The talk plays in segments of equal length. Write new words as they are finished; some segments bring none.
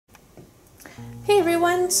Hey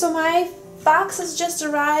everyone, so my box has just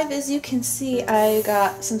arrived. As you can see, I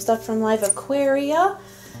got some stuff from Live Aquaria,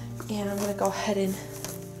 and I'm going to go ahead and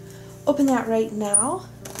open that right now.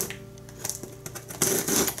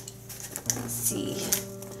 Let's see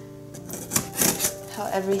how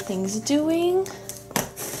everything's doing.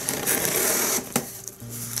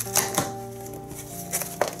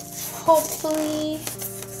 Hopefully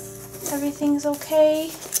everything's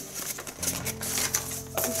okay.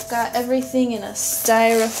 We've got everything in a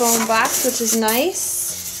styrofoam box, which is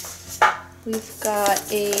nice. We've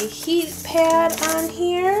got a heat pad on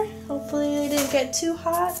here. Hopefully they didn't get too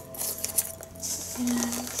hot.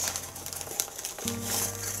 And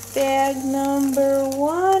bag number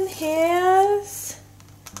 1 has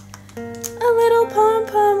a little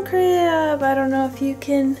pom-pom crab. I don't know if you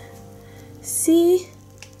can see.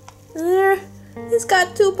 There, he's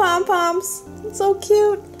got 2 pom-poms. It's so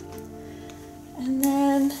cute. And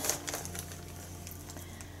then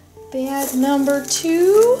bag number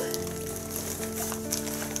 2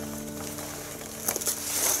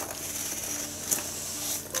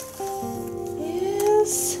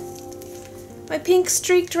 is my pink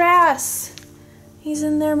streaked wrasse. He's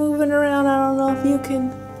in there moving around. I don't know if you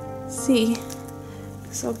can see.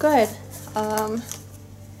 So good.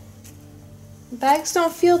 Bags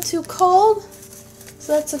don't feel too cold,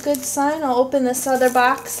 so that's a good sign. I'll open this other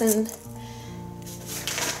box and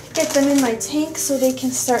get them in my tank so they can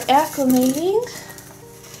start acclimating.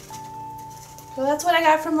 So that's what I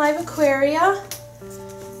got from Live Aquaria.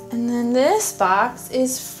 And then this box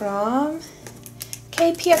is from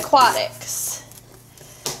Aquatics.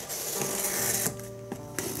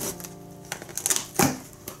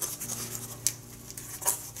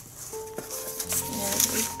 And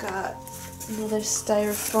we've got another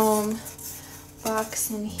styrofoam box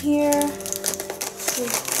in here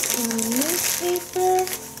with some newspaper.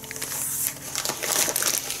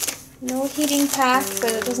 No heating pack,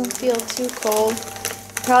 but it doesn't feel too cold.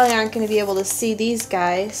 You probably aren't going to be able to see these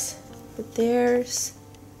guys, but there's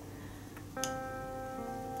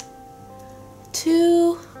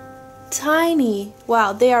 2 tiny,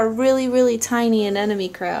 wow, they are really tiny anemone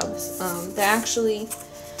crabs. They're actually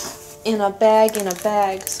in a bag,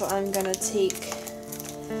 so I'm going to take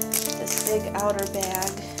this big outer bag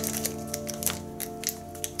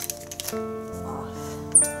off.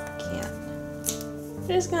 Can't. I'm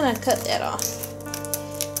just going to cut that off.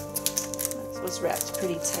 This was wrapped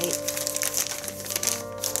pretty tight.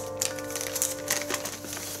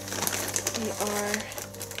 They are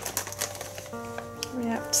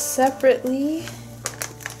wrapped separately.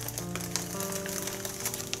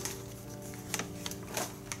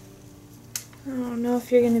 I don't know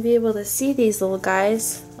if you're going to be able to see these little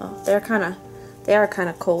guys. Oh, they are kind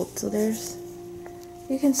of cold. So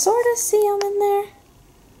you can sort of see them in there.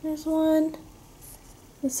 There's one.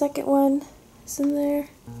 The second one is in there.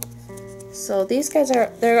 So these guys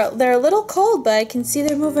they're a little cold, but I can see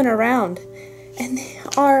they're moving around, and they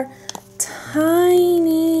are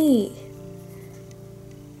tiny.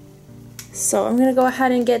 So I'm gonna go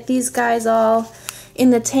ahead and get these guys all in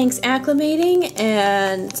the tanks acclimating,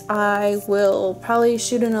 and I will probably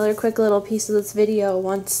shoot another quick little piece of this video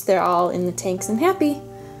once they're all in the tanks and happy.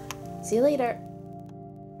 See you later.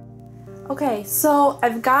 Okay, so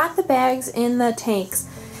I've got the bags in the tanks,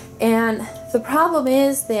 and the problem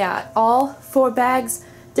is that all 4 bags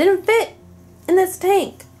didn't fit in this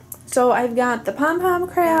tank. So I've got the pom-pom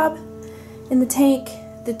crab in the tank,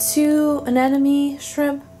 the 2 anemone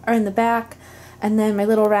shrimp are in the back, and then my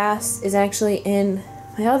little wrasse is actually in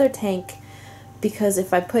my other tank, because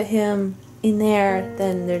if I put him in there,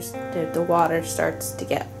 then the water starts to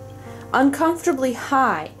get uncomfortably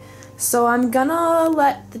high. So I'm gonna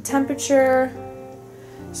let the temperature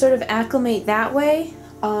sort of acclimate that way.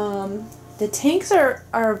 The tanks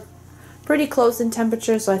are pretty close in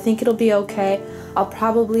temperature, so I think it'll be okay. I'll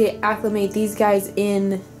probably acclimate these guys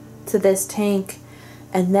in to this tank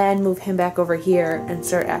and then move him back over here and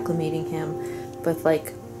start acclimating him with,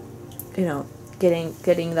 like, you know, getting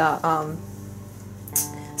the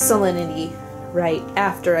salinity right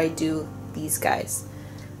after I do these guys,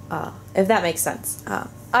 if that makes sense.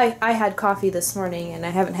 I had coffee this morning and I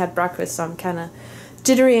haven't had breakfast, so I'm kind of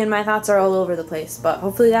jittery and my thoughts are all over the place, but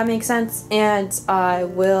hopefully that makes sense, and I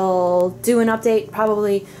will do an update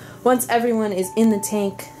probably once everyone is in the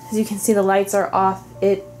tank. As you can see, the lights are off.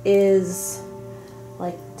 It is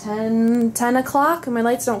like 10 o'clock, and my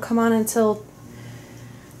lights don't come on until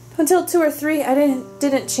 2 or 3. I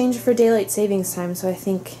didn't change it for daylight savings time, so I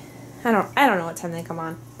think I don't know what time they come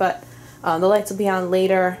on, but the lights will be on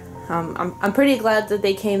later. I'm pretty glad that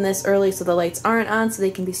they came this early so the lights aren't on, so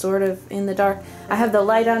they can be sort of in the dark. I have the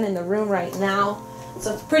light on in the room right now,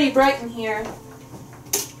 so it's pretty bright in here,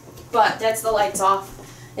 but that's the lights off.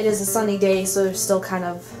 It is a sunny day, so there's still kind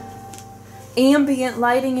of ambient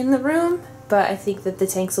lighting in the room, but I think that the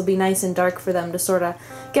tanks will be nice and dark for them to sort of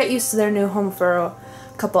get used to their new home for a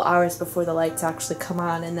couple hours before the lights actually come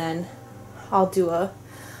on, and then I'll do a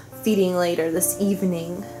feeding later this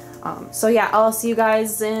evening. So yeah, I'll see you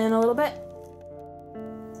guys in a little bit.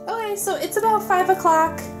 Okay, so it's about 5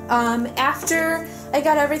 o'clock. After I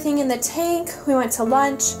got everything in the tank, we went to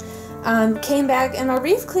lunch, came back, and our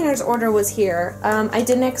Reef Cleaners order was here. I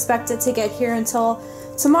didn't expect it to get here until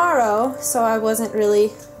tomorrow, so I wasn't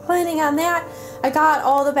really planning on that. I got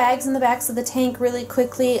all the bags in the backs of the tank really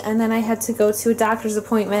quickly, and then I had to go to a doctor's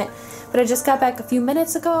appointment. But I just got back a few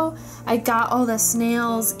minutes ago. I got all the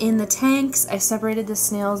snails in the tanks. I separated the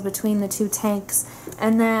snails between the two tanks.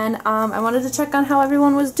 And then I wanted to check on how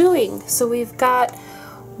everyone was doing. So we've got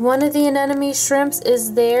one of the anemone shrimps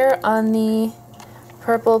is there on the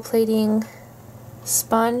purple plating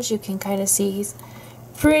sponge. You can kind of see he's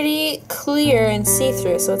pretty clear and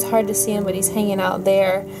see-through, so it's hard to see him, but he's hanging out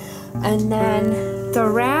there. And then the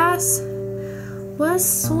wrasse was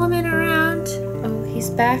swimming around. Oh, he's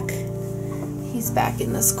back. He's back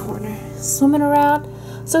in this corner, swimming around.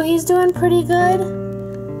 So he's doing pretty good.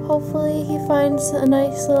 Hopefully he finds a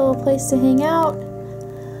nice little place to hang out.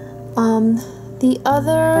 The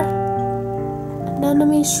other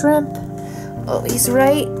anemone shrimp, oh, he's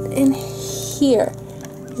right in here.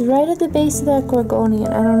 He's right at the base of that gorgonian.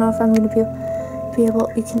 I don't know if I'm going to be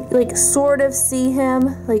able, you can like sort of see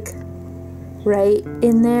him, like right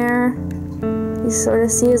in there. You sort of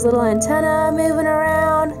see his little antenna moving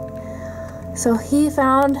around. So he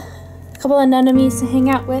found a couple of anemones to hang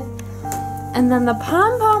out with. And then the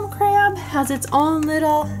pom-pom crab has its own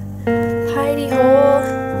little hidey hole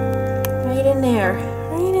right in there.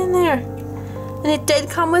 Right in there. And it did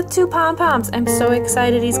come with 2 pom-poms. I'm so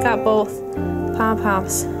excited he's got both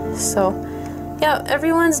pom-poms. So, yeah,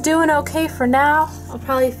 everyone's doing okay for now. I'll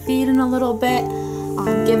probably feed in a little bit.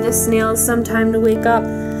 Give the snails some time to wake up.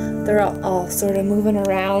 They're all sort of moving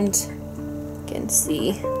around. You can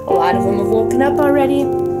see a lot of them have woken up already.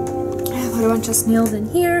 I put a bunch of snails in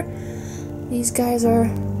here. These guys are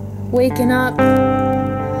waking up.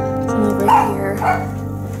 Some over here.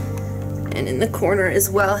 And in the corner as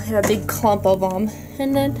well. I had a big clump of them.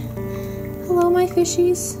 And then, hello my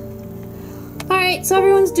fishies. Alright, so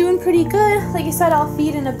everyone's doing pretty good. Like I said, I'll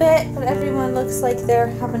feed in a bit, but everyone looks like they're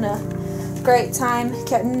having a great time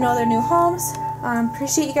getting to know their new homes.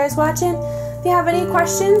 Appreciate you guys watching. If you have any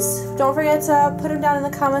questions, don't forget to put them down in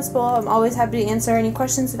the comments below. I'm always happy to answer any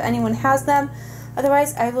questions if anyone has them.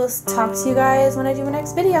 Otherwise, I will talk to you guys when I do my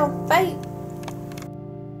next video. Bye!